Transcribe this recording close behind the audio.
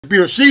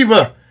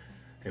Beersheba,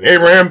 and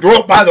Abraham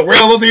dwelt by the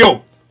well of the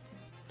oak.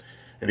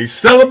 And he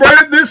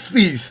celebrated this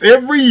feast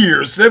every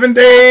year, 7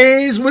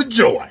 days with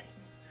joy.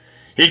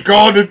 He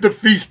called it the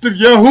Feast of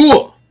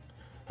Yahuah,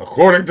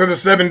 according to the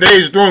 7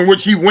 days during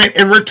which he went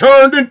and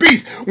returned in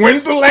peace.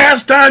 When's the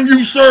last time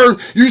you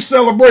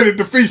celebrated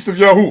the Feast of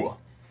Yahuah?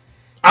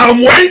 I'm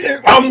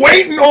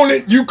waiting on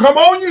it. You come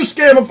on, you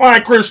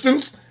scamified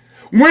Christians.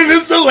 When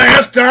is the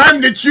last time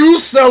that you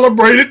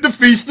celebrated the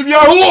Feast of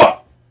Yahuah?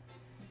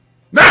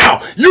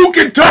 Now, you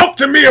can talk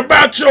to me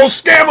about your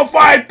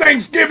scamified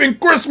Thanksgiving,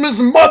 Christmas,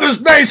 and Mother's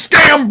Day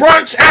scam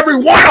brunch,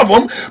 every one of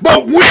them,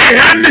 but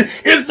when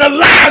is the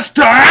last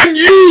time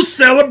you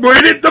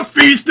celebrated the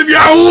Feast of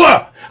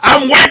Yahuah?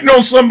 I'm waiting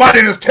on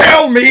somebody to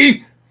tell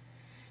me.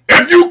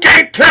 If you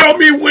can't tell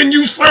me when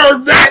you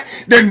served that,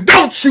 then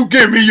don't you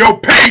give me your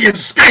pagan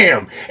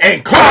scam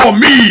and call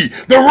me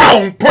the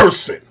wrong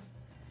person.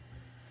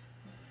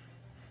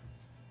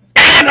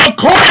 And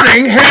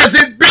according has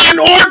it been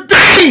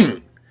ordained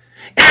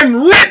and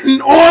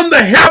written on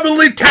the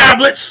heavenly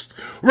tablets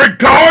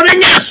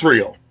regarding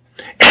Israel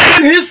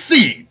and his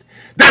seed,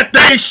 that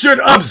they should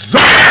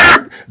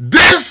observe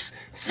this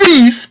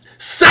feast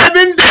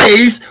 7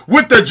 days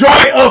with the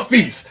joy of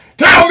feast.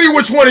 Tell me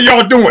which one of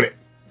y'all doing it.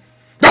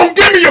 Don't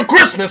give me your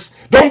Christmas.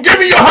 Don't give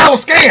me your hollow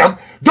scam.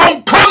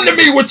 Don't come to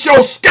me with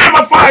your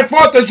scamified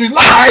 4th of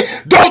July.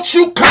 Don't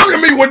you come to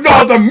me with no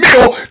other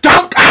meal.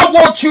 I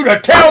want you to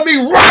tell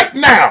me right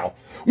now,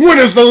 when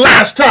is the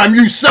last time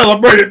you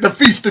celebrated the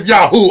Feast of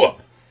Yahuah?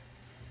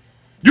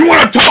 You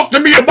want to talk to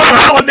me about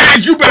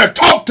holidays? You better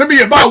talk to me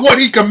about what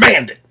he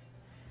commanded.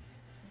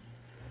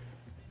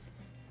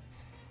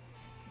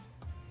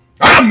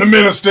 I'm the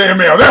Minister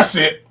M.L. That's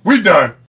it. We done.